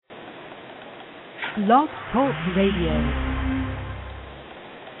Blog Talk Radio.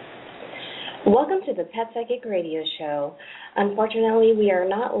 Welcome to the Pet Psychic Radio Show. Unfortunately, we are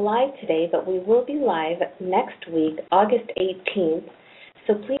not live today, but we will be live next week, August 18th.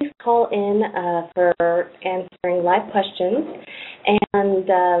 So please call in for answering live questions. And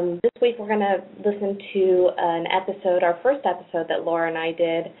this week we're going to listen to an episode, our first episode that Laura and I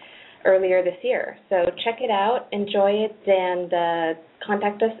did earlier this year. So check it out, enjoy it, and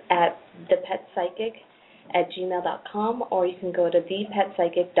contact us at thepetpsychic@gmail.com, or you can go to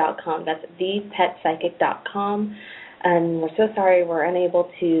thepetpsychic.com. That's thepetpsychic.com. And we're so sorry we're unable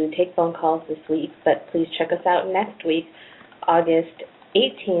to take phone calls this week, but please check us out next week, August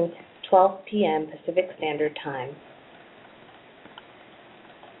 18th, 12 p.m. Pacific Standard Time.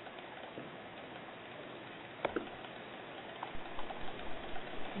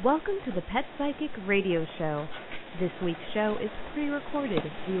 Welcome to the Pet Psychic Radio Show. This week's show is pre-recorded.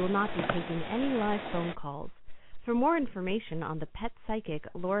 We will not be taking any live phone calls. For more information on the Pet Psychic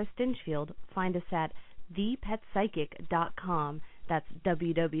Laura Stinchfield, find us at thepetpsychic.com. That's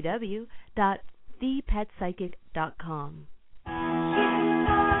www.thepetpsychic.com.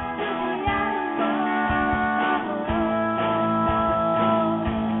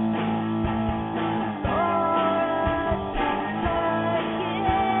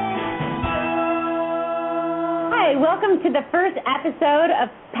 Hi, welcome to the first episode of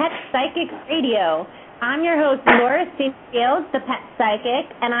Pet Psychic Radio. I'm your host, Laura Stinchfield, the Pet Psychic,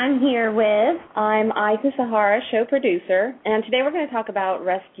 and I'm here with... I'm Aika Sahara, show producer, and today we're going to talk about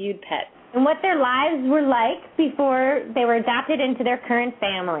rescued pets. And what their lives were like before they were adopted into their current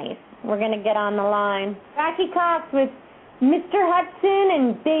families. We're going to get on the line. Jackie Cox with Mr. Hudson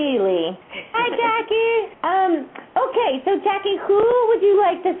and Bailey. Hi, Jackie. Okay, so Jackie, who would you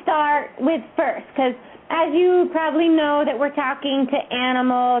like to start with first? Because as you probably know, that we're talking to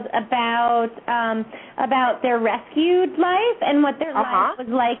animals about their rescued life and what their life was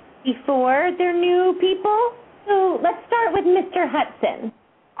like before their new people. So let's start with Mr. Hudson.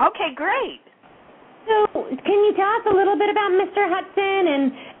 Okay, great. So can you tell us a little bit about Mr.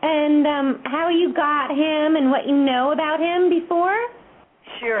 Hudson and how you got him and what you know about him before?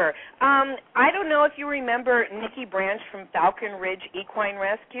 Sure. I don't know if you remember Nikki Branch from Falcon Ridge Equine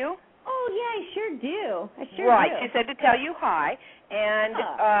Rescue. Oh, yeah, I sure do. Right. She said to tell you hi. And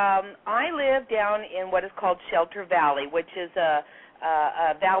I live down in what is called Shelter Valley, which is a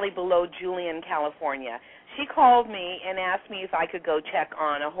valley below Julian, California. She called me and asked me if I could go check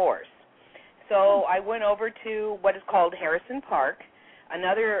on a horse. So I went over to what is called Harrison Park,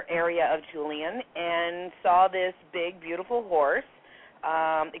 another area of Julian, and saw this big, beautiful horse,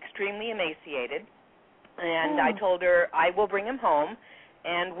 extremely emaciated. And I told her I will bring him home.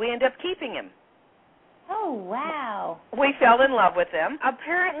 And we ended up keeping him. Oh, wow. We fell in love with him.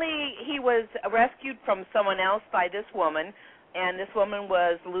 Apparently, he was rescued from someone else by this woman, and this woman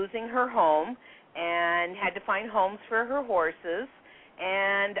was losing her home and had to find homes for her horses.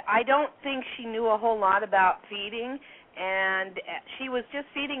 And I don't think she knew a whole lot about feeding, and she was just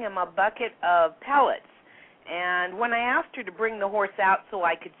feeding him a bucket of pellets. And when I asked her to bring the horse out so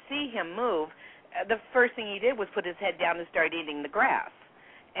I could see him move, the first thing he did was put his head down and start eating the grass.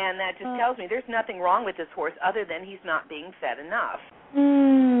 And that just tells me there's nothing wrong with this horse other than he's not being fed enough.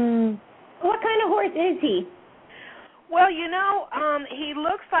 What kind of horse is he? Well, you know, he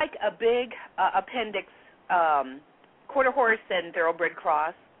looks like a big appendix quarter horse and thoroughbred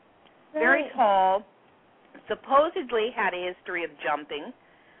cross. Right. Very tall. Supposedly had a history of jumping.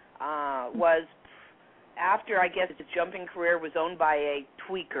 Was after, I guess, his jumping career was owned by a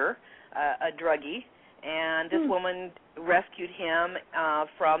tweaker, a druggie. And this woman rescued him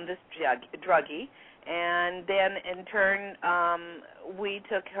from this druggie, and then in turn we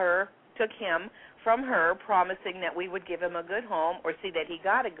took him from her, promising that we would give him a good home or see that he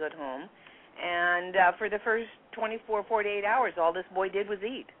got a good home. And for the first 48 hours, all this boy did was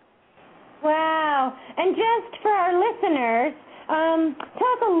eat. Wow! And just for our listeners, tell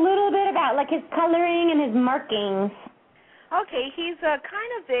us a little bit about like his coloring and his markings. Okay, he's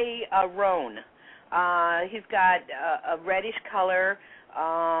kind of a roan. He's got a reddish color,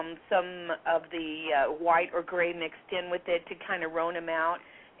 some of the white or gray mixed in with it to kind of roan him out.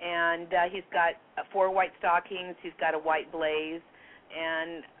 And he's got 4 white stockings. He's got a white blaze,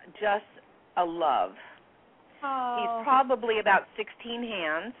 and just a love. Oh. He's probably about 16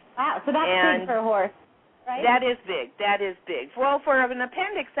 hands. Wow, so that's big for a horse, right? That is big. That is big. Well, for an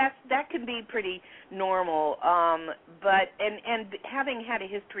appendix, that can be pretty normal. But having had a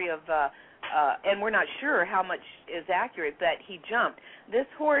history of and we're not sure how much is accurate, but he jumped. This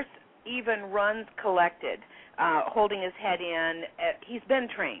horse even runs collected, holding his head in. He's been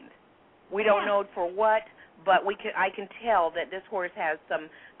trained. We don't know for what, but I can tell that this horse has some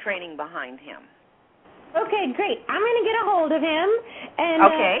training behind him. Okay, great. I'm going to get a hold of him and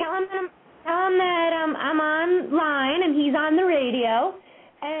tell him that I'm online and he's on the radio.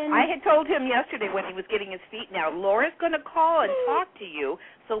 And I had told him yesterday when he was getting his feet. Now, Laura's going to call and talk to you,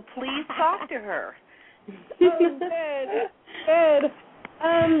 so please talk to her. Good.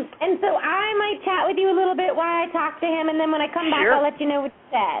 And so I might chat with you a little bit while I talk to him, and then when I come back, I'll let you know what he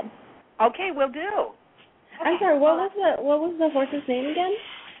said. Okay, we'll do. I'm sorry, what was the horse's name again?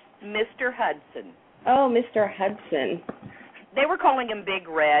 Mr. Hudson. Oh, Mr. Hudson. They were calling him Big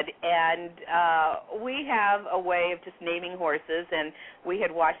Red, and we have a way of just naming horses, and we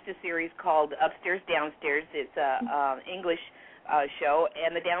had watched a series called Upstairs, Downstairs. It's a English show,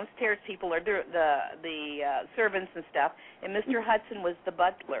 and the downstairs people are the servants and stuff, and Mr. Hudson was the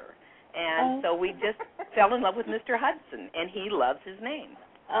butler. And so we just fell in love with Mr. Hudson, and he loves his name.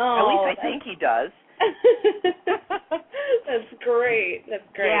 At least I think he does. That's great.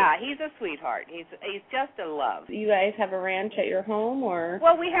 Yeah, he's a sweetheart. He's just a love. You guys have a ranch at your home, or?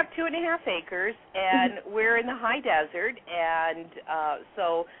 Well, we have 2.5 acres, and we're in the high desert, and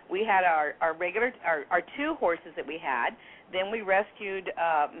so we had our two horses that we had. Then we rescued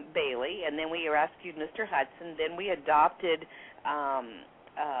Bailey, and then we rescued Mr. Hudson. Then we adopted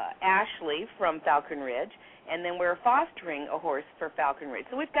Ashley from Falcon Ridge, and then we're fostering a horse for Falcon Ridge.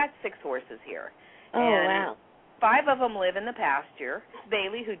 So we've got 6 horses here. Oh, wow. 5 of them live in the pasture.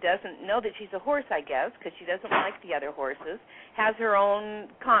 Bailey, who doesn't know that she's a horse, I guess, because she doesn't like the other horses, has her own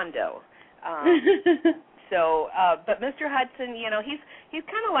condo. But Mr. Hudson, you know, he's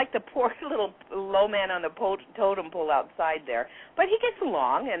kind of like the poor little low man on the totem pole outside there. But he gets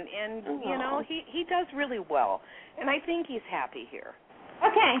along, and you know, he does really well. And I think he's happy here.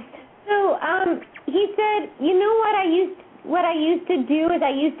 Okay. So he said, you know what I used to do is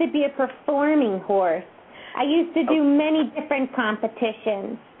I used to be a performing horse. I used to do many different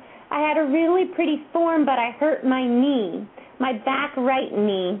competitions. I had a really pretty form, but I hurt my knee, my back right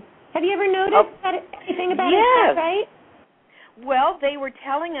knee. Have you ever noticed anything about his back right? Well, they were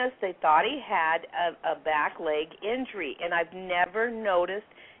telling us they thought he had a back leg injury, and I've never noticed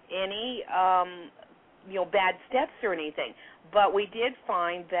any bad steps or anything. But we did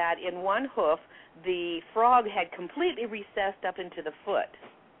find that in one hoof, the frog had completely recessed up into the foot.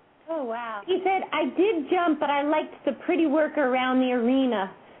 Oh, wow. He said, I did jump, but I liked the pretty work around the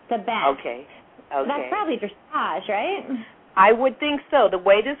arena, the back. Okay. That's probably dressage, right? I would think so. The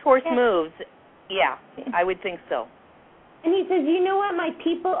way this horse moves, I would think so. And he says, you know what? My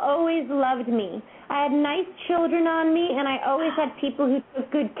people always loved me. I had nice children on me, and I always had people who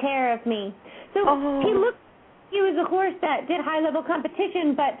took good care of me. So he was a horse that did high-level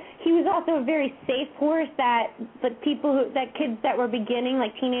competition, but he was also a very safe horse that kids that were beginning,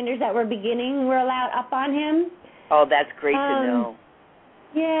 like teenagers that were beginning, were allowed up on him. Oh, that's great to know.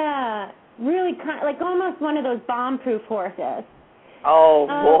 Yeah, really like almost one of those bomb-proof horses. Oh,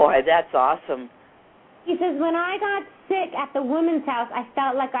 boy, that's awesome. He says, when I got sick at the woman's house, I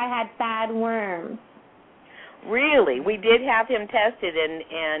felt like I had bad worms. Really? We did have him tested,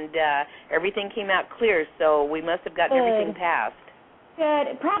 and everything came out clear, so we must have gotten everything passed.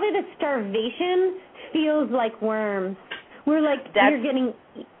 Good. Probably the starvation feels like worms. We're like, you're getting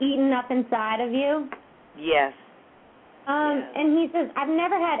eaten up inside of you. Yes. And he says, I've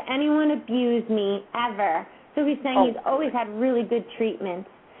never had anyone abuse me, ever. So he's saying he's always had really good treatment.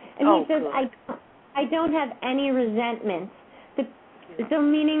 And he says, I don't have any resentment. So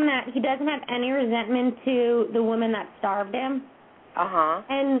meaning that he doesn't have any resentment to the woman that starved him.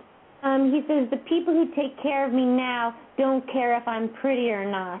 And he says, the people who take care of me now don't care if I'm pretty or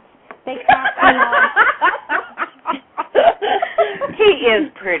not. They cast me off. He is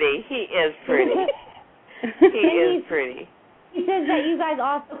pretty. He is pretty. He says that you guys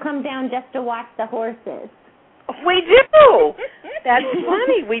also come down just to watch the horses. We do. That's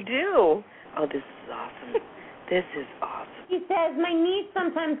funny. We do. Oh, this is awesome. This is awesome. He says, my knee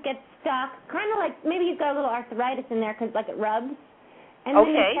sometimes gets stuck, kind of like maybe he's got a little arthritis in there because like it rubs. And then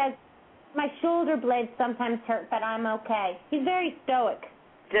he says, my shoulder blades sometimes hurt, but I'm okay. He's very stoic.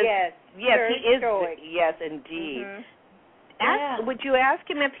 Yes, he is stoic. Yes, indeed. Would you ask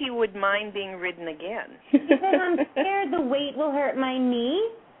him if he would mind being ridden again? He says, I'm scared the weight will hurt my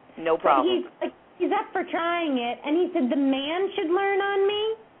knee. No problem. He's up for trying it, and he said, the man should learn on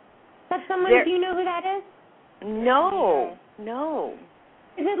me. That's someone, do you know who that is? No.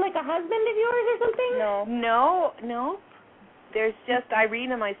 Is it like a husband of yours or something? No. There's just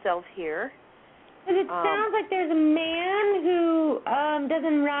Irene and myself here. But it sounds like there's a man who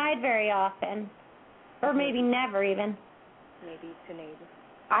doesn't ride very often. Or maybe never even. Maybe it's a neighbor.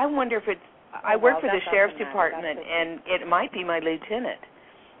 I wonder if it's. I work for the that's sheriff's awesome, department, that's and it might be my lieutenant,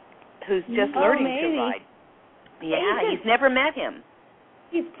 who's just learning maybe. to ride. Yeah, he's never met him.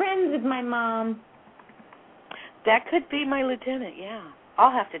 He's friends with my mom. That could be my lieutenant. Yeah,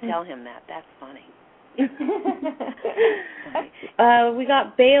 I'll have to tell him that. That's funny. We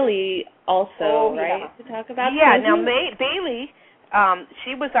got Bailey also, right, to talk about. Yeah, now Bailey,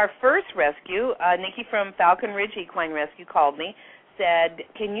 she was our first rescue. Nikki from Falcon Ridge Equine Rescue called me, said,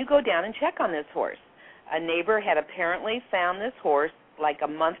 can you go down and check on this horse? A neighbor had apparently found this horse like a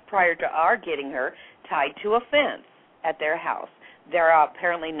month prior to our getting her tied to a fence at their house. They're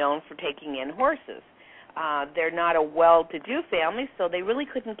apparently known for taking in horses. They're not a well-to-do family, so they really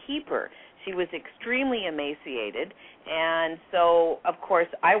couldn't keep her. She was extremely emaciated, and so, of course,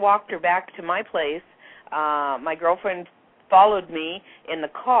 I walked her back to my place. My girlfriend followed me in the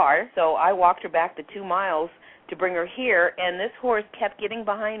car, so I walked her back the 2 miles to bring her here, and this horse kept getting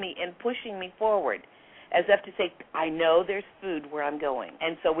behind me and pushing me forward, as if to say, I know there's food where I'm going.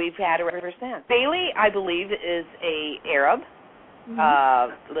 And so we've had her ever since. Bailey, I believe, is a Arab.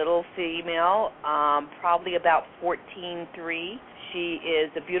 Little female, probably about 14'3". She is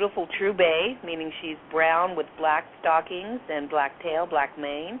a beautiful true bay, meaning she's brown with black stockings and black tail, black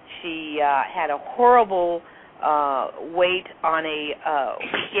mane. She had a horrible weight on a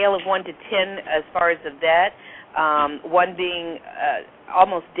scale of 1 to 10 as far as the vet. 1 being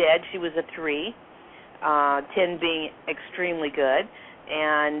almost dead, she was a 3. 10 being extremely good.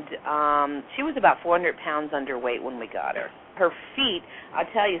 And she was about 400 pounds underweight when we got her. Her feet, I'll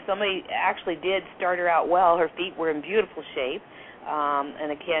tell you, somebody actually did start her out well. Her feet were in beautiful shape.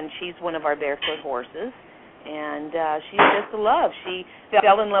 And again, she's one of our barefoot horses. And she's just a love. She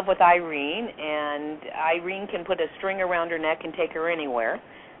fell in love with Irene, and Irene can put a string around her neck and take her anywhere.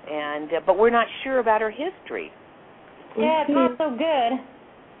 And but we're not sure about her history. Yeah, it's not so good.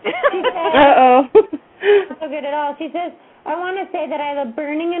 Uh-oh. Not so good at all. She says, I want to say that I have a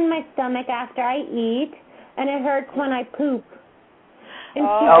burning in my stomach after I eat, and it hurts when I poop. And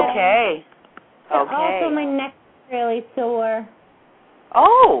Okay. Also, my neck's really sore.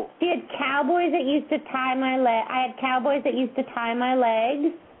 Oh. She had cowboys that used to tie my leg. I had cowboys that used to tie my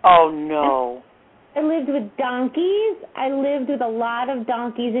legs. Oh, no. I lived with donkeys. I lived with a lot of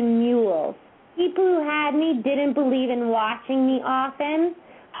donkeys and mules. People who had me didn't believe in washing me often.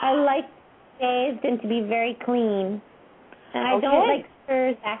 I like to be bathed and to be very clean. And I don't like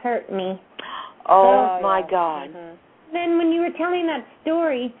spurs that hurt me. Oh, my God. Then when you were telling that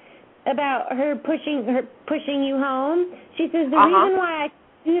story about her pushing you home, she says the reason why I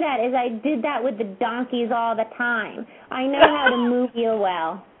do that is I did that with the donkeys all the time. I know how to move you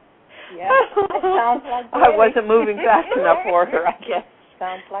well. Yeah, that sounds like I wasn't moving fast enough for her, I guess.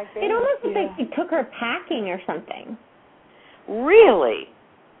 Sounds like It almost looks like she took her packing or something. Really?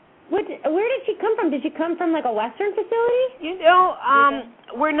 Where did she come from? Did she come from like a Western facility? You know,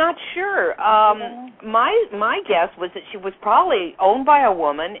 we're not sure. My guess was that she was probably owned by a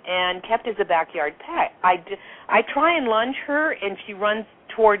woman and kept as a backyard pet. I try and lunge her, and she runs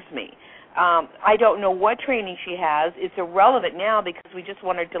towards me. I don't know what training she has. It's irrelevant now because we just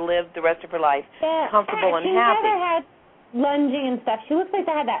want her to live the rest of her life comfortable and happy. She never had lunging and stuff. She looks like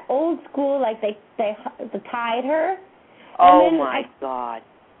they had that old school, like they tied her. Oh, my God.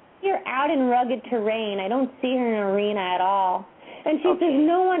 You're out in rugged terrain. I don't see her in an arena at all. And she says,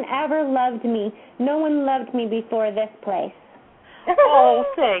 no one ever loved me. No one loved me before this place. Oh,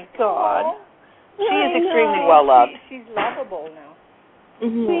 thank God. She is extremely well loved. She's lovable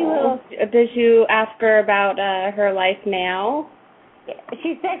now. Did you ask her about her life now?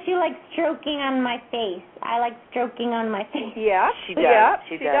 She said she likes stroking on my face. I like stroking on my face. Yeah, she does. Yeah,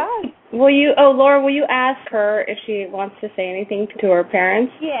 she does. Laura, will you ask her if she wants to say anything to her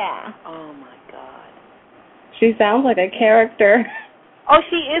parents? Yeah. Oh, my God. She sounds like a character. Oh,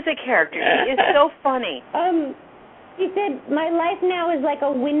 she is a character. She is so funny. She said, my life now is like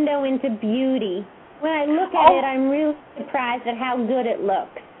a window into beauty. When I look at it, I'm really surprised at how good it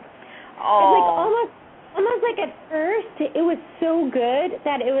looks. Oh. It's like almost like at first, it was so good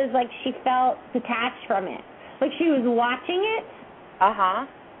that it was like she felt detached from it. Like she was watching it. Uh-huh.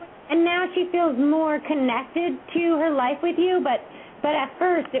 And now she feels more connected to her life with you, but at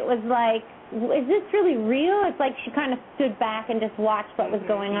first it was like, is this really real? It's like she kind of stood back and just watched what was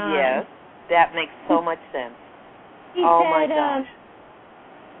going on. Yes, that makes so much sense. She said, my gosh.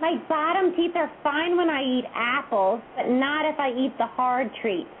 My bottom teeth are fine when I eat apples, but not if I eat the hard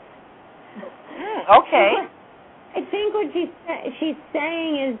treats. Okay. I think what she's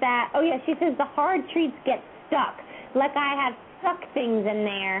saying is that, she says the hard treats get stuck, like I have stuck things in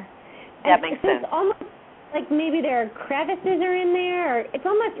there. That makes sense. like maybe there are crevices are in there. Or it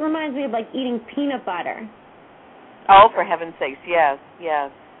almost reminds me of like eating peanut butter. Oh, for heaven's sakes, yes,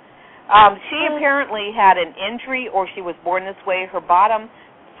 yes. She apparently had an injury, or she was born this way. Her bottom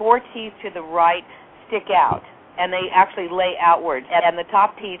 4 teeth to the right stick out, and they actually lay outward, and the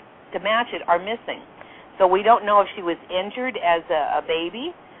top teeth to match it are missing. So we don't know if she was injured as a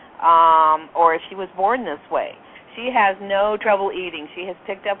baby or if she was born this way. She has no trouble eating. She has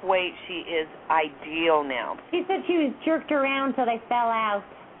picked up weight. She is ideal now. She said she was jerked around till they fell out.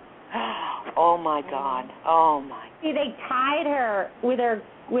 Oh, my God. Oh, my. See, they tied her with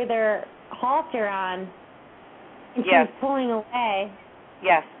her halter on, and she Yes. was pulling away.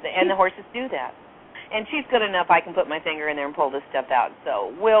 Yes, and the horses do that. And she's good enough I can put my finger in there and pull this stuff out.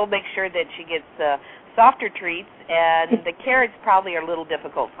 So we'll make sure that she gets softer treats, and the carrots probably are a little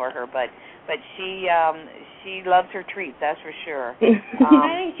difficult for her, but she loves her treats, that's for sure.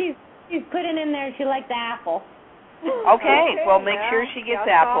 I think she's putting in there she likes the apple. Okay, well, make sure she gets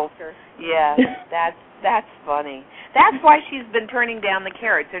apples. Yeah, that's funny. That's why she's been turning down the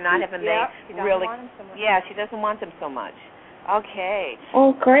carrots. They're not having she doesn't really. want them so much. Yeah, she doesn't want them so much. Okay.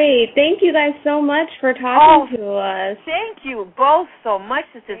 Oh, great. Thank you guys so much for talking to us. Thank you both so much.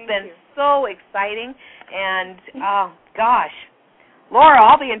 This has been so exciting. And, oh, gosh. Laura,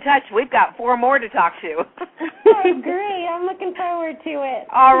 I'll be in touch. We've got 4 more to talk to. Oh, great. I'm looking forward to it.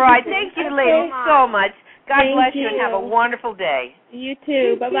 All right. Thank you, ladies, so much. God Thank bless you and you. have a wonderful day. You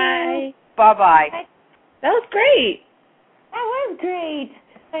too. Bye-bye. Bye-bye. That was great. That was great.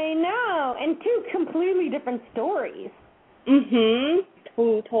 I know. And 2 completely different stories. Mm-hmm.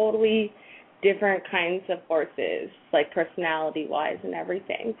 2 totally different kinds of horses, like personality-wise and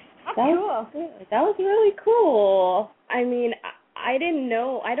everything. That's That cool. was good. That was really cool. I mean, I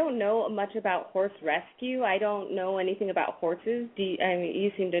don't know much about horse rescue. I don't know anything about horses.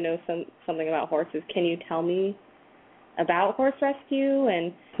 You seem to know something about horses. Can you tell me about horse rescue?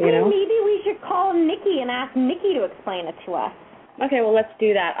 And Maybe we should call Nikki and ask Nikki to explain it to us. Okay, well, let's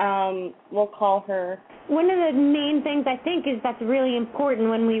do that. We'll call her. One of the main things I think is that's really important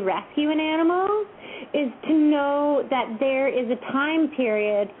when we rescue an animal is to know that there is a time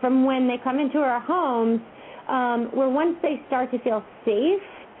period from when they come into our homes where once they start to feel safe,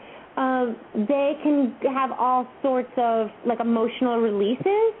 they can have all sorts of like emotional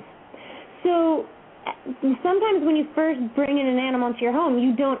releases. So sometimes when you first bring in an animal into your home,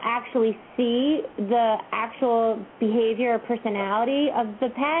 you don't actually see the actual behavior or personality of the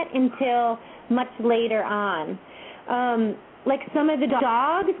pet until much later on. Like some of the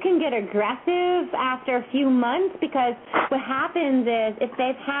dogs can get aggressive after a few months because what happens is if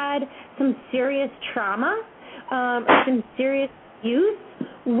they've had some serious trauma or some serious abuse,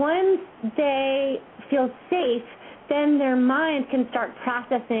 once they feel safe, then their mind can start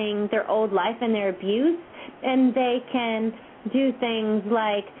processing their old life and their abuse, and they can do things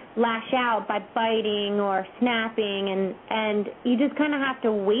like lash out by biting or snapping, and you just kind of have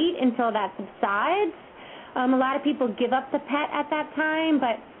to wait until that subsides. A lot of people give up the pet at that time,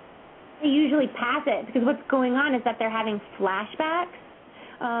 but they usually pass it because what's going on is that they're having flashbacks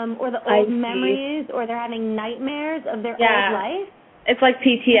or the old memories, or they're having nightmares of their old life. It's like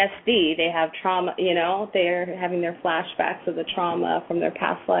PTSD. They have trauma, they're having their flashbacks of the trauma from their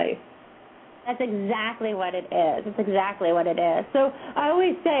past life. That's exactly what it is. It's exactly what it is. So I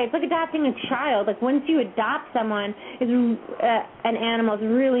always say it's like adopting a child. Like once you adopt someone, an animal, it's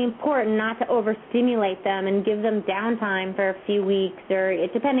really important not to overstimulate them and give them downtime for a few weeks or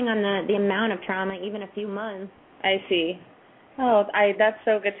depending on the amount of trauma, even a few months. I see. Oh, that's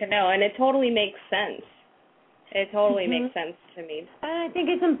so good to know, and it totally makes sense. It totally makes sense to me. I think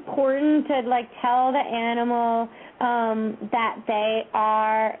it's important to tell the animal that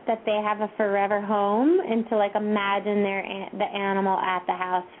they have a forever home, and to imagine the animal at the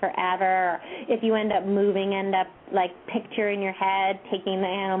house forever. If you end up moving, picture in your head taking the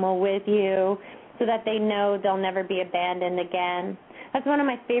animal with you, so that they know they'll never be abandoned again. That's one of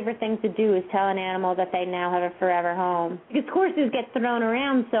my favorite things to do, is tell an animal that they now have a forever home. Because horses get thrown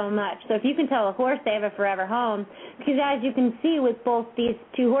around so much. So if you can tell a horse they have a forever home, because as you can see with both these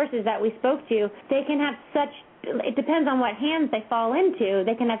 2 horses that we spoke to, they can have it depends on what hands they fall into,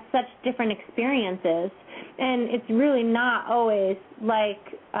 they can have such different experiences. And it's really not always like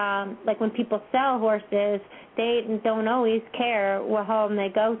when people sell horses, they don't always care what home they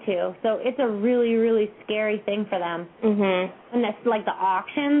go to. So it's a really, really scary thing for them. Mm-hmm. And that's like the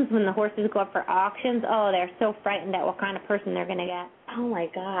auctions, when the horses go up for auctions, they're so frightened at what kind of person they're going to get. Oh, my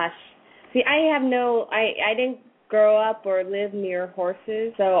gosh. See, I didn't grow up or live near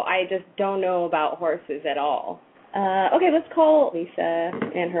horses, so I just don't know about horses at all. Okay, let's call Lisa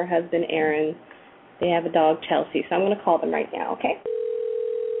and her husband, Aaron, They have a dog, Chelsea, so I'm going to call them right now, okay?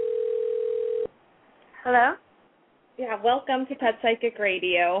 Hello? Yeah, welcome to Pet Psychic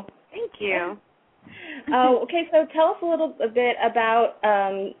Radio. Thank you. Okay, so tell us a little bit about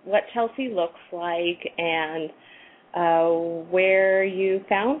what Chelsea looks like and where you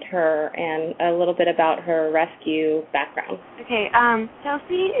found her and a little bit about her rescue background. Okay,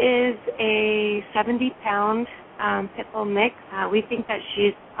 Chelsea is a 70-pound pit bull mix. We think that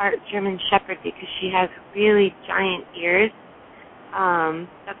she's part German Shepherd because she has really giant ears.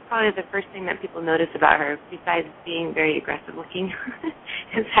 That's probably the first thing that people notice about her, besides being very aggressive looking,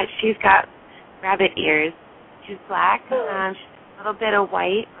 is that she's got rabbit ears. She's black. She's a little bit of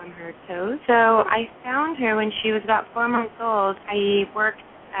white on her toes. So I found her when she was about 4 months old. I worked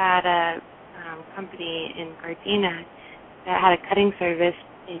at a company in Gardena that had a cutting service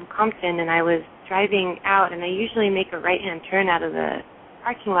in Compton, and I was driving out, and I usually make a right-hand turn out of the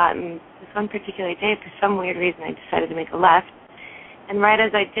parking lot, and this one particular day, for some weird reason, I decided to make a left. And right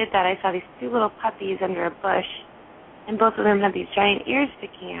as I did that, I saw these 2 little puppies under a bush, and both of them had these giant ears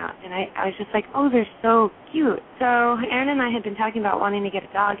sticking out. And I was just like, oh, they're so cute. So Aaron and I had been talking about wanting to get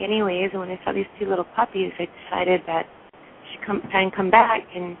a dog anyways, and when I saw these 2 little puppies, I decided that I should come back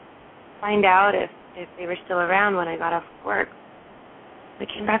and find out if they were still around when I got off work. I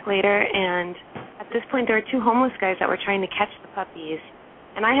came back later, and at this point, there were 2 homeless guys that were trying to catch the puppies.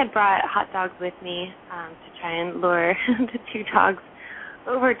 And I had brought hot dogs with me to try and lure the 2 dogs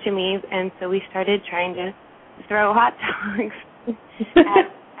over to me, and so we started trying to throw hot dogs at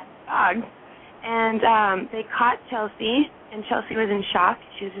dogs. And they caught Chelsea, and Chelsea was in shock.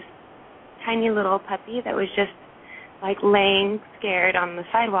 She was this tiny little puppy that was just like laying scared on the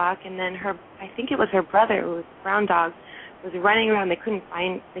sidewalk, and then I think it was her brother, who was a brown dog, was running around. They couldn't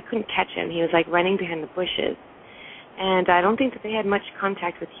catch him. He was like running behind the bushes. And I don't think that they had much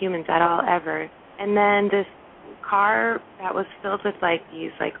contact with humans at all ever. And then this car that was filled with like these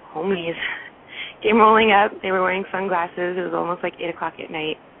like homies came rolling up. They were wearing sunglasses. It was almost like 8 o'clock at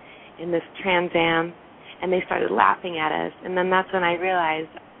night in this Trans Am, and they started laughing at us. And then that's when I realized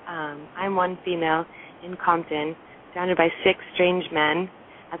I'm one female in Compton, surrounded by 6 strange men.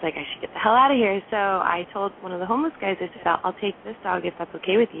 I was like, I should get the hell out of here. So I told one of the homeless guys, I said, I'll take this dog if that's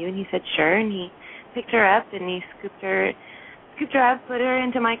okay with you. And he said, sure. And he picked her up, and he scooped her up, put her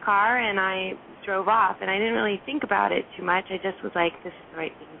into my car, and I drove off. And I didn't really think about it too much. I just was like, this is the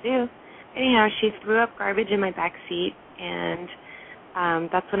right thing to do. Anyhow, she threw up garbage in my back seat, and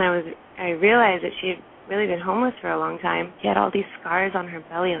that's when I realized that she had really been homeless for a long time. She had all these scars on her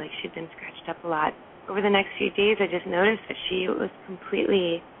belly, like she'd been scratched up a lot. Over the next few days, I just noticed that she was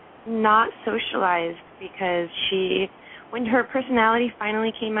completely not socialized because when her personality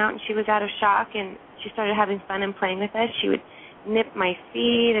finally came out and she was out of shock and she started having fun and playing with us, she would nip my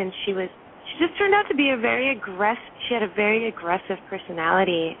feet, and she just turned out to be she had a very aggressive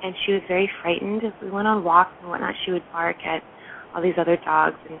personality, and she was very frightened. If we went on walks and whatnot, she would bark at all these other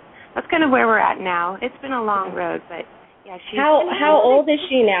dogs, and that's kind of where we're at now. It's been a long road, but yeah. How old is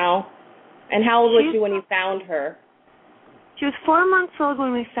she now? And how old was she when you found her? She was 4 months old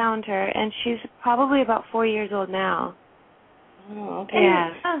when we found her, and she's probably about 4 years old now. Oh, okay.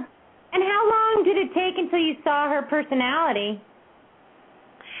 Yeah. And how long did it take until you saw her personality?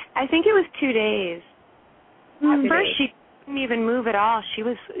 I think it was 2 days. Mm-hmm. At first, she couldn't even move at all. She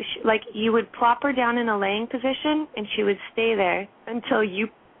like, you would plop her down in a laying position, and she would stay there until you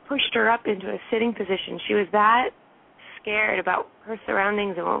pushed her up into a sitting position. She was that scared about her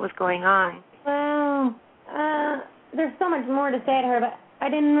surroundings and what was going on. Well, there's so much more to say to her, but I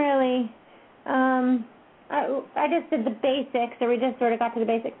didn't really, I just did the basics, or we just sort of got to the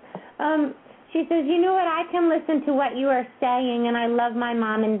basics. She says, you know what, I can listen to what you are saying, and I love my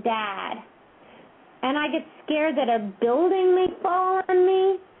mom and dad. And I get scared that a building may fall on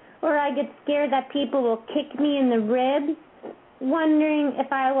me, or I get scared that people will kick me in the ribs, wondering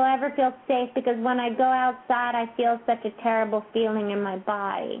if I will ever feel safe, because when I go outside, I feel such a terrible feeling in my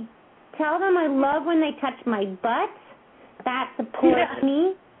body. Tell them I love when they touch my butt. That supports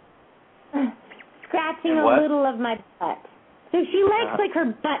me. Scratching a little of my butt. So she likes like her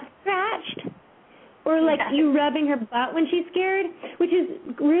butt scratched, or like you rubbing her butt when she's scared, which is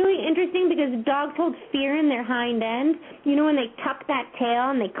really interesting because dogs hold fear in their hind end. You know, when they tuck that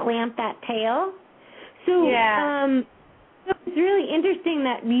tail and they clamp that tail. So it's really interesting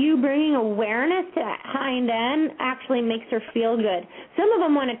that you bringing awareness to that hind end actually makes her feel good. Some of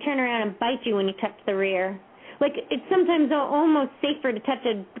them want to turn around and bite you when you touch the rear. Like, it's sometimes almost safer to touch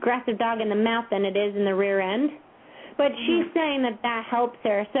an aggressive dog in the mouth than it is in the rear end. But she's saying that helps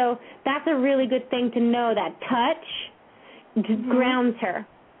her. So that's a really good thing to know, that touch grounds her.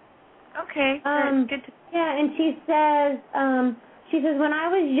 Okay. Good. Yeah, and she says, when I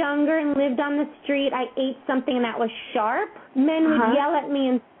was younger and lived on the street, I ate something that was sharp. Men would yell at me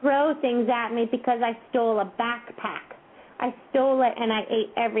and throw things at me because I stole a backpack. I stole it and I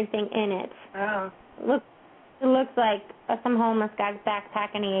ate everything in it. Oh. It looks like some homeless guy's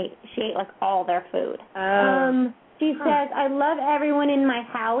backpack, and she ate like all their food. Oh. She says, I love everyone in my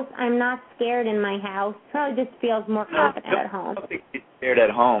house. I'm not scared in my house. Probably just feels more confident at home. I don't think she's scared at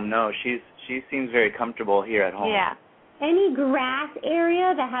home. No, she seems very comfortable here at home. Yeah. Any grass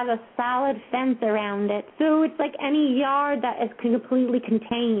area that has a solid fence around it. So it's like any yard that is completely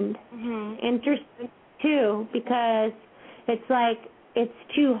contained. Mm-hmm. Interesting, too, because it's like it's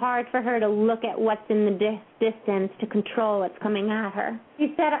too hard for her to look at what's in the distance to control what's coming at her.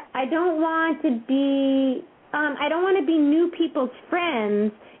 She said, I don't want to be new people's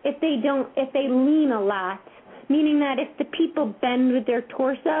friends if they lean a lot, meaning that if the people bend with their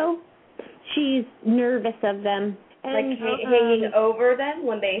torso, she's nervous of them. And, like hanging over them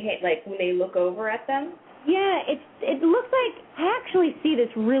when they look over at them? Yeah, it looks like I actually see this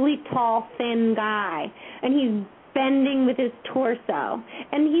really tall, thin guy, and he's bending with his torso,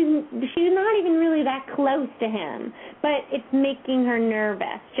 and she's not even really that close to him, but it's making her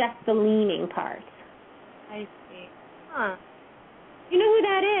nervous, just the leaning part. I see. Huh. You know who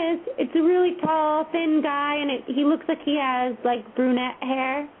that is? It's a really tall, thin guy, and he looks like he has, like, brunette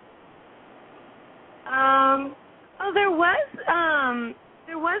hair.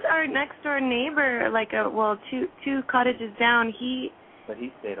 There was our next door neighbor, two cottages down. But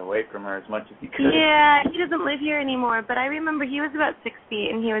he stayed away from her as much as he could. Yeah, he doesn't live here anymore, but I remember he was about 6 feet,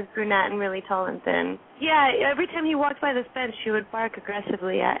 and he was brunette and really tall and thin. Yeah, every time he walked by this fence, she would bark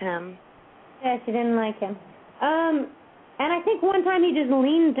aggressively at him. Yeah, she didn't like him. And I think one time he just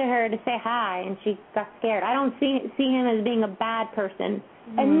leaned to her to say hi, and she got scared. I don't see him as being a bad person.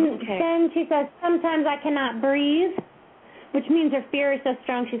 And then she says, sometimes I cannot breathe, which means her fear is so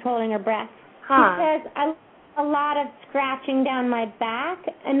strong she's holding her breath. She says, a lot of scratching down my back,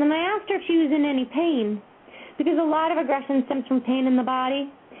 and then I asked her if she was in any pain, because a lot of aggression stems from pain in the body.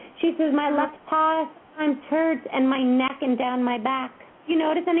 She says, my left paw sometimes hurts, and my neck and down my back. You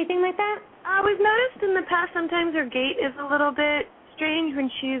notice anything like that? We've noticed in the past sometimes her gait is a little bit strange when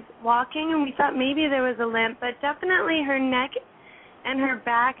she's walking, and we thought maybe there was a limp, but definitely her neck and her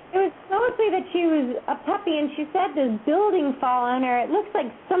back. It was mostly that she was a puppy, and she said this building fall on her. It looks like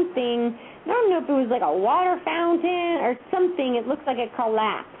something, I don't know if it was like a water fountain or something. It looks like it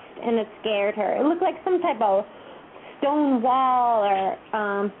collapsed, and it scared her. It looked like some type of stone wall or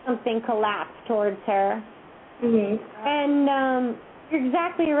something collapsed towards her. Mm-hmm. And you're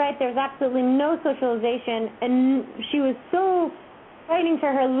exactly right. There's absolutely no socialization, and she was so fighting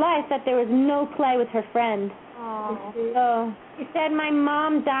for her life that there was no play with her friend. Oh. So she said my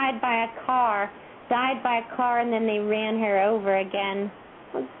mom died by a car, and then they ran her over again.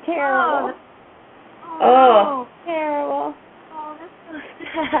 It was terrible. Oh. Terrible. Oh, that's so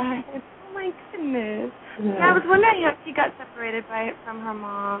sad. Oh, my goodness. Yeah, I was wondering how she got separated from her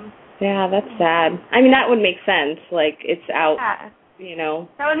mom. Yeah, that's sad. I mean, that would make sense. Like, it's out, you know.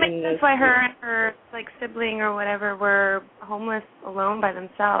 That would make sense why her and her, sibling or whatever were homeless alone by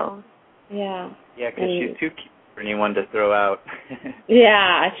themselves. Yeah. Yeah, because she's too cute for anyone to throw out.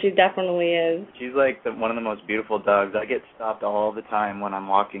 Yeah, she definitely is. She's like one of the most beautiful dogs. I get stopped all the time when I'm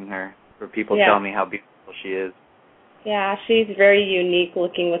walking her for people telling me how beautiful she is. Yeah, she's very unique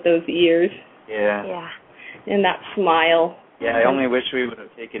looking with those ears. Yeah. Yeah. And that smile. Yeah, I only wish we would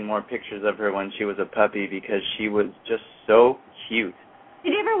have taken more pictures of her when she was a puppy because she was just so cute.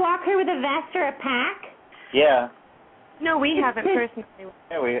 Did you ever walk her with a vest or a pack? Yeah. No, we haven't personally.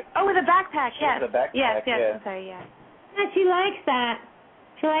 Yeah, with a backpack, yes. With a backpack, yes, yeah. I'm sorry, yes. Yeah, she likes that.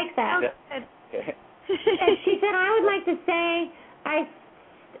 She likes that. Oh, good. Okay. She said, I would like to say,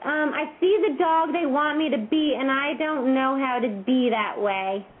 I see the dog they want me to be, and I don't know how to be that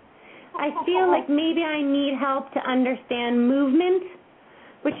way. I feel like maybe I need help to understand movement,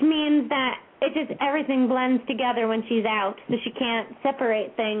 which means that everything blends together when she's out, so she can't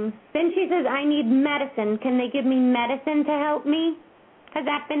separate things. Then she says, I need medicine. Can they give me medicine to help me? Has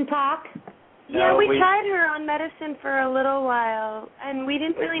that been talk? Yeah, we tried her on medicine for a little while, and we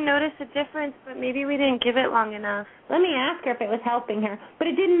didn't really notice a difference, but maybe we didn't give it long enough. Let me ask her if it was helping her. But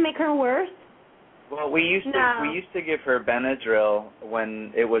it didn't make her worse? Well, we used to give her Benadryl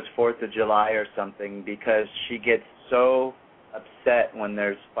when it was 4th of July or something because she gets so upset when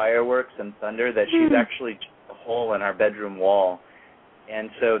there's fireworks and thunder that she's actually chipped a hole in our bedroom wall. And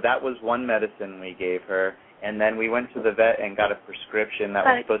so that was one medicine we gave her. And then we went to the vet and got a prescription that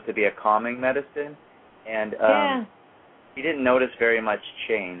was supposed to be a calming medicine. And He didn't notice very much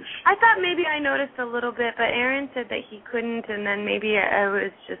change. I thought maybe I noticed a little bit, but Aaron said that he couldn't, and then maybe I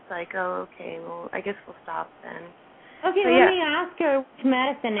was just like, oh, okay, well, I guess we'll stop then. Okay, So, let yeah. me ask her which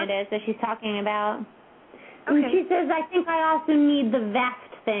medicine it is that she's talking about. Okay. And she says, I think I also need the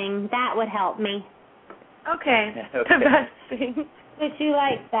vest thing. That would help me. Okay. Okay. The best thing. So she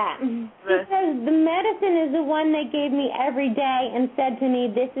likes that. She says, the medicine is the one they gave me every day and said to me,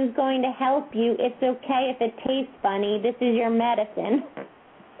 this is going to help you. It's okay if it tastes funny. This is your medicine.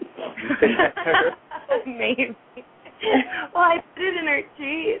 Amazing. Well, I put it in her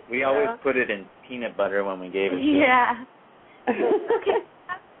cheese. We always put it in peanut butter when we gave it to her. Yeah. Okay.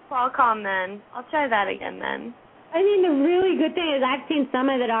 Well, I'll calm then. I'll try that again then. I mean, the really good thing is I've seen some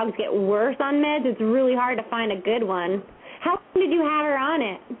of the dogs get worse on meds. It's really hard to find a good one. How long did you have her on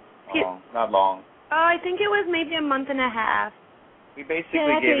it? Not long. Oh, I think it was maybe a month and a half. We basically Yeah,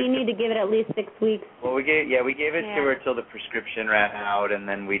 that's gave where it you need to give it at least 6 weeks. Well, we gave it to her till the prescription ran out, and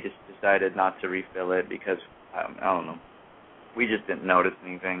then we just decided not to refill it because I don't know. We just didn't notice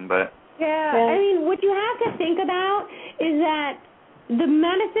anything, but Yeah, I mean, what you have to think about is that the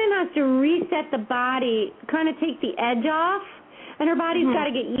medicine has to reset the body, kind of take the edge off, and her body's got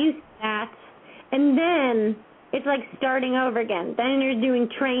to get used to that. And then it's like starting over again. Then you're doing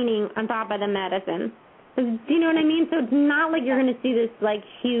training on top of the medicine. Do you know what I mean? So it's not like you're going to see these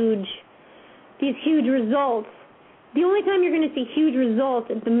huge results. The only time you're going to see huge results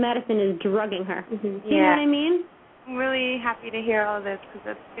is the medicine is drugging her. Do you know what I mean? I'm really happy to hear all this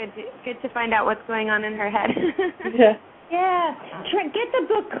because it's good to find out what's going on in her head. Yeah. Get the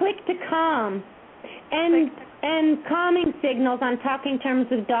book Click to Calm and Calming Signals on Talking Terms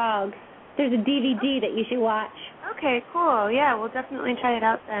with Dogs. There's a DVD that you should watch. Okay, cool. Yeah, we'll definitely try it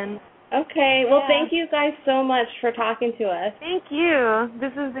out then. Okay. Well, thank you guys so much for talking to us. Thank you.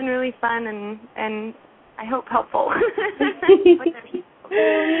 This has been really fun and I hope helpful. Me too.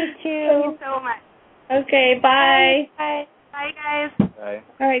 Thank you so much. Okay, bye. Bye. Bye, guys. Bye.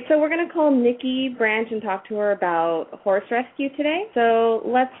 All right, so we're going to call Nikki Branch and talk to her about horse rescue today. So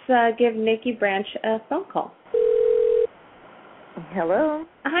let's give Nikki Branch a phone call. Hello.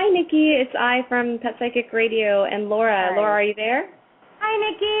 Hi, Nikki. It's I from Pet Psychic Radio and Laura. Hi. Laura, are you there? Hi,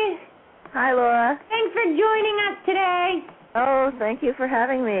 Nikki. Hi, Laura. Thanks for joining us today. Oh, thank you for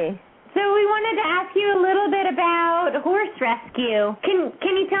having me. So we wanted to ask you a little bit about horse rescue. Can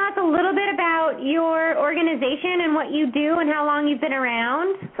you tell us a little bit about your organization and what you do and how long you've been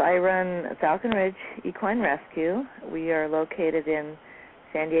around? So I run Falcon Ridge Equine Rescue. We are located in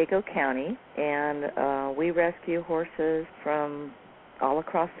San Diego County, and we rescue horses from all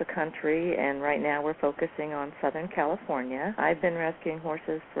across the country, and right now we're focusing on Southern California. I've been rescuing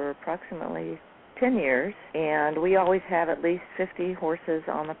horses for approximately 10 years, and we always have at least 50 horses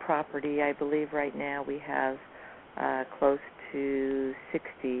on the property. I believe right now we have close to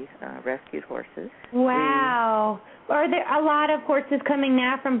 60 rescued horses. Wow. Are there a lot of horses coming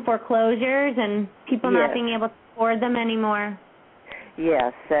now from foreclosures and people not being able to afford them anymore?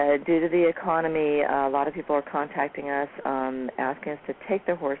 Yes. Due to the economy, a lot of people are contacting us, asking us to take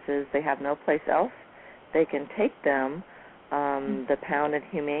their horses. They have no place else they can take them. The Pound and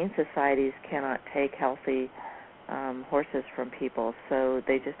Humane Societies cannot take healthy horses from people, so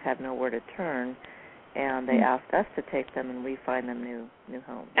they just have nowhere to turn, and they ask us to take them, and we find them new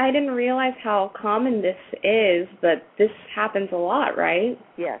homes. I didn't realize how common this is, but this happens a lot, right?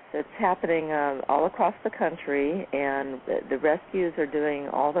 Yes, it's happening all across the country, and the rescues are doing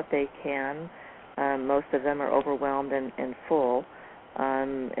all that they can. Most of them are overwhelmed and full.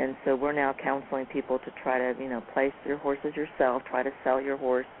 And so we're now counseling people to try to, place your horses yourself, try to sell your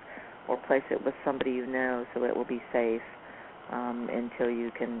horse or place it with somebody you know so it will be safe until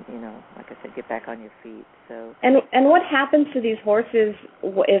you can, like I said, get back on your feet. So. And what happens to these horses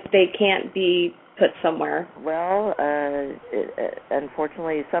if they can't be put somewhere? Well,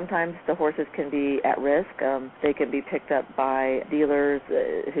 unfortunately, sometimes the horses can be at risk. They can be picked up by dealers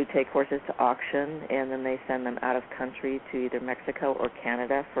who take horses to auction, and then they send them out of country to either Mexico or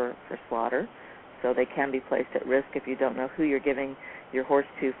Canada for slaughter. So they can be placed at risk if you don't know who you're giving your horse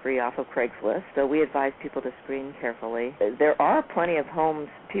to free off of Craigslist. So we advise people to screen carefully. There are plenty of homes,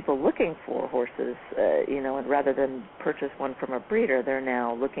 people looking for horses, and rather than purchase one from a breeder, they're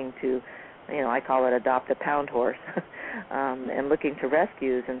now looking to, I call it adopt a pound horse, and looking to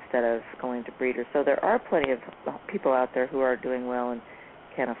rescues instead of going to breeders. So there are plenty of people out there who are doing well and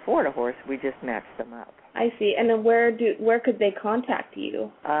can afford a horse. We just match them up. I see. And then where could they contact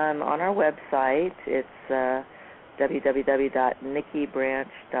you? On our website, it's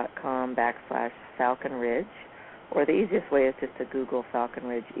www.nikkibranch.com/Falcon Ridge, or the easiest way is just to Google Falcon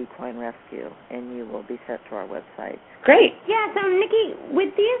Ridge Equine Rescue, and you will be sent to our website. Great. Yeah, so Nikki,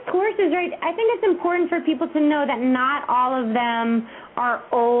 with these horses, right, I think it's important for people to know that not all of them are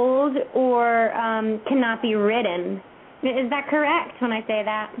old or cannot be ridden. Is that correct when I say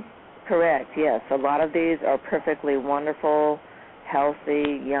that? Correct, yes. A lot of these are perfectly wonderful,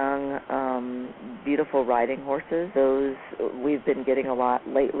 healthy, young, beautiful riding horses. Those we've been getting a lot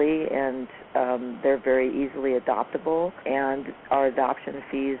lately, and they're very easily adoptable. And our adoption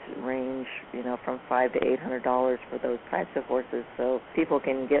fees range, from $500 to $800 for those types of horses. So people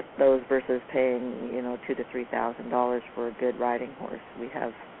can get those versus paying, $2,000 to $3,000 for a good riding horse. We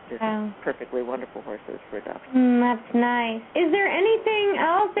have just perfectly wonderful horses for adoption. That's nice. Is there anything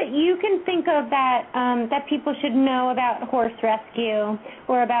else that you can think of that people should know about horse rescue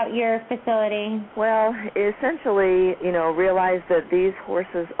or about your facility? Well, essentially, realize that these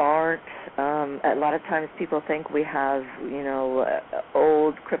horses aren't, a lot of times people think we have,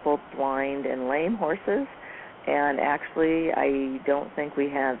 old, crippled, blind, and lame horses. And actually, I don't think we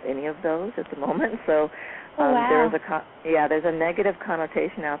have any of those at the moment. So there's a negative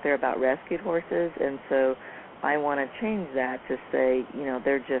connotation out there about rescued horses, and so I want to change that to say,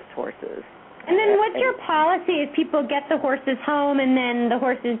 they're just horses. And then what's your policy if people get the horses home and then the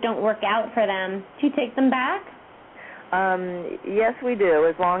horses don't work out for them? Do you take them back? Yes, we do,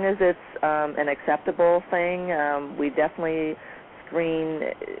 as long as it's an acceptable thing. We definitely screen.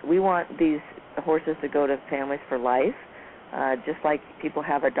 We want these horses to go to families for life, just like people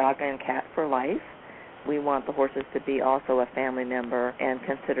have a dog and cat for life. We want the horses to be also a family member and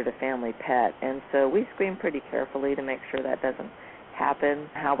considered a family pet. And so we screen pretty carefully to make sure that doesn't happen.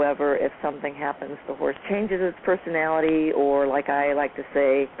 However, if something happens, the horse changes its personality, or like I like to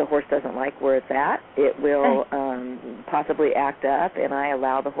say, the horse doesn't like where it's at, it will possibly act up, and I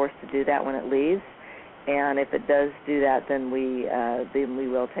allow the horse to do that when it leaves. And if it does do that, then we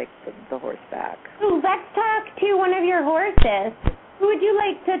will take the horse back. Ooh, let's talk to one of your horses. Who would you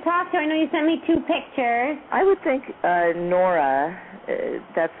like to talk to? I know you sent me 2 pictures. I would think Nora.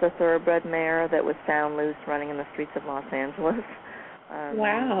 That's the thoroughbred mare that was found loose running in the streets of Los Angeles.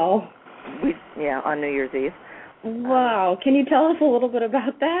 Wow. On New Year's Eve. Wow. Can you tell us a little bit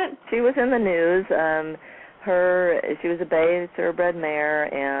about that? She was in the news. She was a bay thoroughbred mare,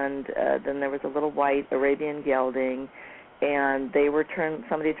 and then there was a little white Arabian gelding, and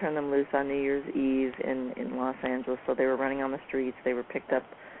somebody turned them loose on New Year's Eve in Los Angeles, so they were running on the streets. They were picked up,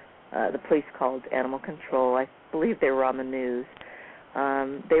 the police called animal control. I believe they were on the news.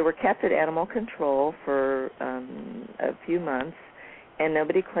 They were kept at animal control for a few months, and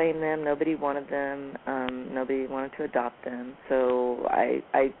nobody claimed them, nobody wanted them, nobody wanted to adopt them, so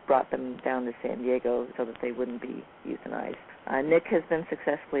I brought them down to San Diego so that they wouldn't be euthanized. Nick has been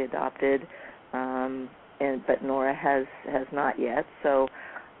successfully adopted, but Nora has not yet. So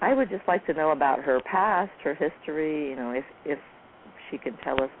I would just like to know about her past, her history, if she can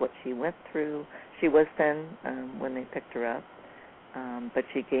tell us what she went through. She was thin when they picked her up, but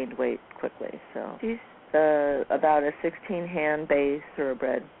she gained weight quickly. So she's about a 16-hand bay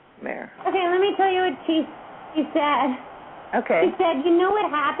thoroughbred mare. Okay, let me tell you what she said. Okay. She said, you know what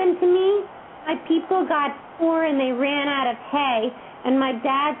happened to me? My people got poor and they ran out of hay. And my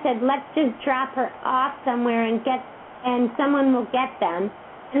dad said, let's just drop her off somewhere and someone will get them.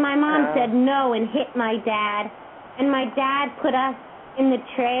 And my mom said no and hit my dad. And my dad put us in the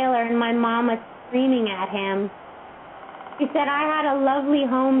trailer and my mom was screaming at him. She said, I had a lovely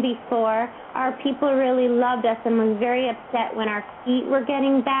home before. Our people really loved us and was very upset when our feet were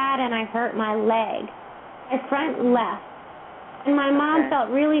getting bad and I hurt my leg. My front left. And my mom felt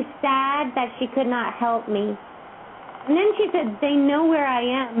really sad that she could not help me. And then she said, they know where I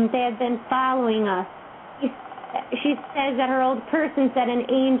am. They have been following us. She says that her old person said an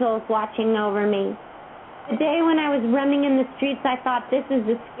angel is watching over me. The day when I was running in the streets, I thought this is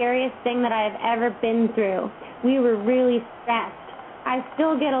the scariest thing that I have ever been through. We were really stressed. I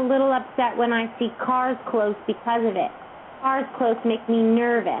still get a little upset when I see cars close because of it. Cars close make me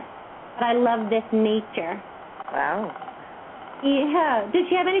nervous, but I love this nature. Wow. Yeah. Did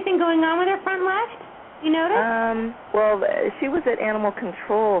she have anything going on with her front left? You notice? Well, she was at animal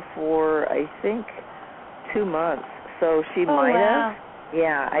control for, I think, 2 months, so she might have.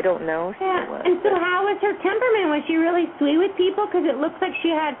 Yeah, I don't know. Yeah, and so how was her temperament? Was she really sweet with people? Because it looks like she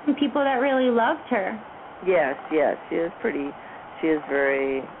had some people that really loved her. Yes, she is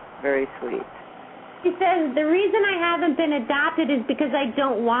very, very sweet. She says, the reason I haven't been adopted is because I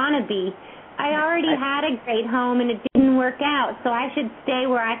don't want to be. I already had a great home and it didn't work out, so I should stay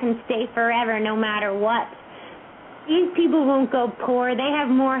where I can stay forever no matter what. These people won't go poor. They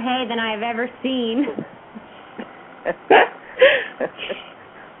have more hay than I've ever seen.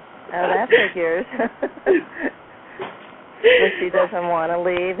 Oh, that figures. So she doesn't want to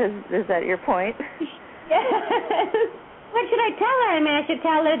leave. Is that your point? Yes. What should I tell her? I mean, I should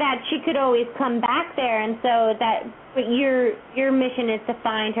tell her that she could always come back there, and so that but your mission is to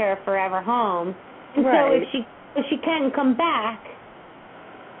find her a forever home. And right. so if she can come back,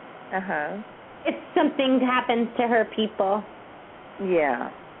 if something happens to her people. Yeah.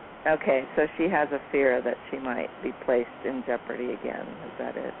 Okay, so she has a fear that she might be placed in jeopardy again. Is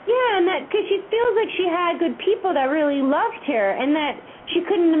that it? Yeah, and that because she feels like she had good people that really loved her, and that she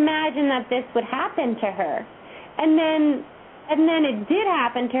couldn't imagine that this would happen to her, and then it did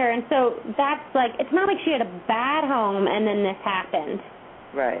happen to her, and so that's like it's not like she had a bad home and then this happened.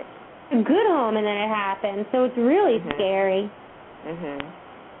 Right. A good home and then it happened, so it's really scary.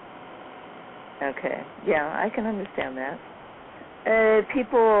 Okay. Yeah, I can understand that.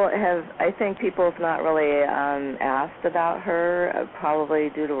 I think people have not really asked about her, probably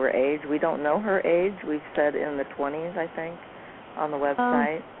due to her age. We don't know her age. We've said in the 20s, I think, on the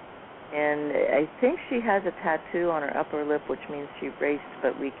website. And I think she has a tattoo on her upper lip, which means she raced,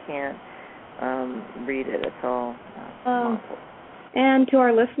 but we can't read it. It's all muffled. And to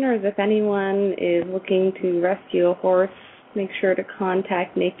our listeners, if anyone is looking to rescue a horse, make sure to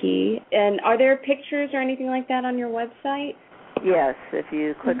contact Nikki. And are there pictures or anything like that on your website? Yes, if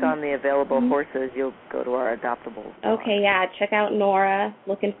you click on the available horses, you'll go to our adoptables. Okay, yeah, check out Nora,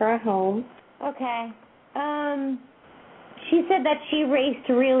 looking for a home. Okay. She said that she raced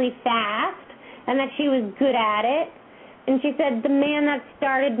really fast and that she was good at it. And she said the man that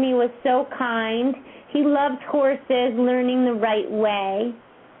started me was so kind. He loved horses, learning the right way.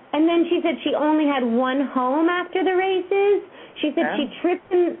 And then she said she only had one home after the races. She said she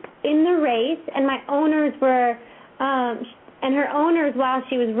tripped in the race, and my owners were... and her owners, while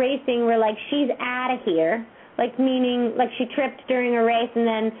she was racing, were like, she's out of here, like meaning like she tripped during a race and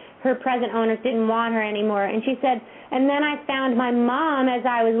then her present owners didn't want her anymore. And she said, and then I found my mom as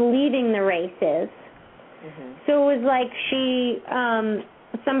I was leaving the races. So it was like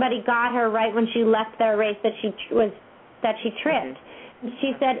somebody got her right when she left their race that she tripped.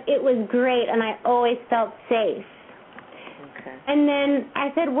 She said, it was great and I always felt safe. And then I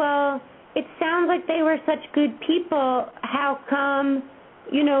said, well, it sounds like they were such good people. How come,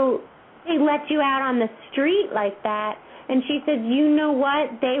 they let you out on the street like that? And she said, you know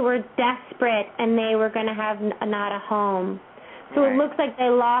what? They were desperate and they were going to have not a home. So it looks like they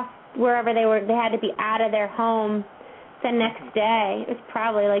lost wherever they were. They had to be out of their home the next day. It was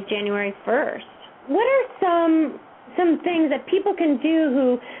probably like January 1st. What are some things that people can do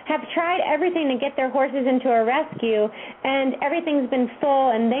who have tried everything to get their horses into a rescue and everything's been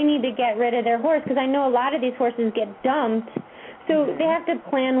full and they need to get rid of their horse? Because I know a lot of these horses get dumped, so they have to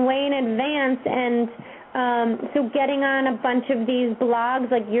plan way in advance. And so getting on a bunch of these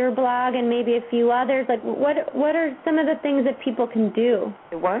blogs, like your blog and maybe a few others, like what are some of the things that people can do?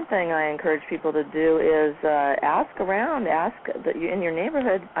 One thing I encourage people to do is ask around, in your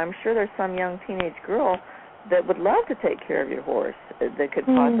neighborhood. I'm sure there's some young teenage girl that would love to take care of your horse, that could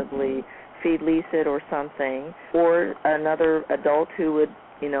possibly feed lease it or something, or another adult who would,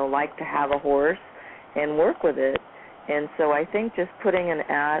 like to have a horse and work with it. And so I think just putting an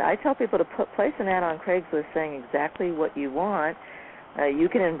ad, I tell people to place an ad on Craigslist saying exactly what you want. You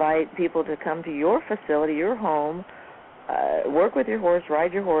can invite people to come to your facility, your home, work with your horse,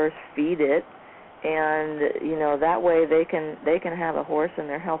 ride your horse, feed it, and that way they can have a horse and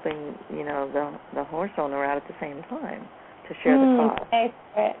they're helping the horse owner out at the same time to share the cost.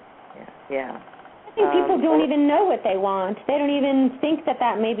 Yeah. I think people don't even know what they want. They don't even think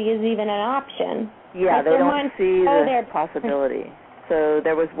that maybe is even an option. Yeah, like they don't see the possibility. So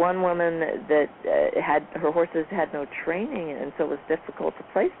there was one woman that had her horses had no training, and so it was difficult to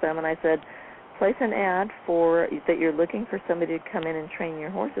place them. And I said, place an ad for that you're looking for somebody to come in and train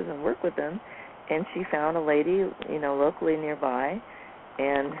your horses and work with them. And she found a lady, locally nearby,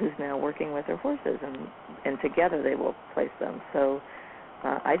 and who's now working with her horses, and together they will place them. So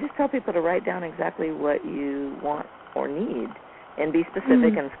I just tell people to write down exactly what you want or need, and be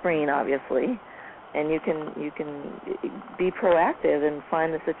specific and screen, obviously. And you can be proactive and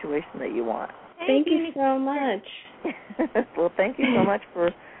find the situation that you want. Thank you so much. Well, thank you so much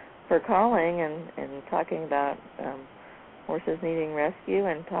for calling and talking about horses needing rescue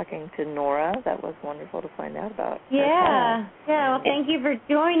and talking to Nora. That was wonderful to find out about. Yeah. Well, thank you for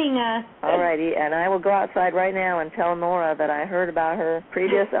joining us. All righty, and I will go outside right now and tell Nora that I heard about her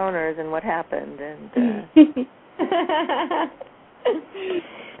previous owners and what happened. And I'm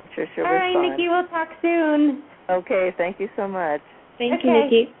sure she'll respond. All right, Nikki, we'll talk soon. Okay, thank you so much. Thank you,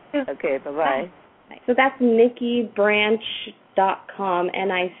 Nikki. Okay, bye-bye. So that's NickiBranch.com,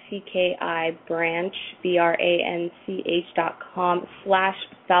 NICKI Branch,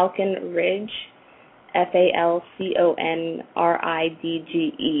 BRANCH.com/Falcon Ridge,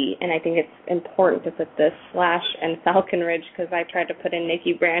 FALCONRIDGE. And I think it's important to put the slash and Falcon Ridge because I tried to put in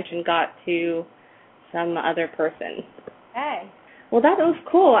Nikki Branch and got to some other person. Hey. Well, that was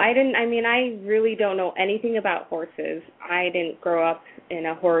cool. I really don't know anything about horses. I didn't grow up in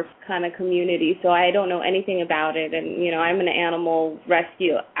a horse kind of community, so I don't know anything about it. And, I'm an animal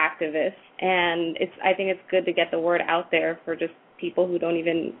rescue activist, and I think it's good to get the word out there for just people who don't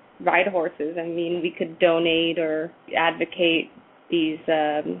even ride horses. I mean, we could donate or advocate these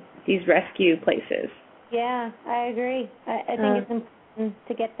rescue places. Yeah, I agree. I think it's important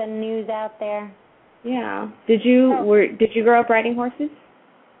to get the news out there. Yeah. Did you grow up riding horses?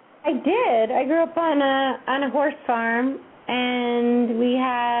 I did. I grew up on a horse farm, and we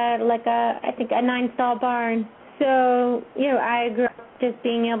had a 9-stall barn. So, I grew up just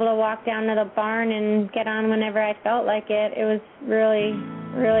being able to walk down to the barn and get on whenever I felt like it. It was really,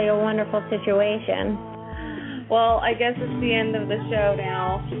 really a wonderful situation. Well, I guess it's the end of the show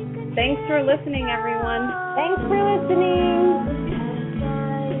now. Thanks for listening, everyone. Thanks for listening.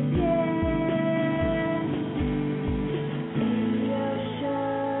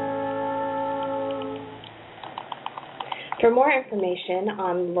 For more information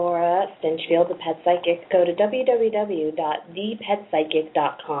on Laura Stinchfield, the Pet Psychic, go to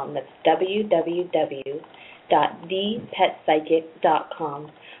www.thepetpsychic.com. That's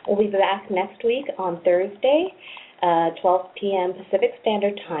www.thepetpsychic.com. We'll be back next week on Thursday, 12 p.m. Pacific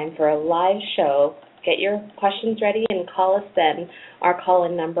Standard Time for a live show. Get your questions ready and call us then. Our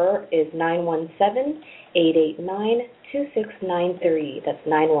call-in number is 917-889-2693. That's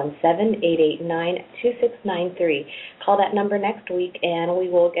 917-889-2693. Call that number next week and we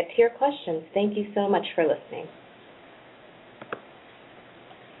will get to your questions. Thank you so much for listening.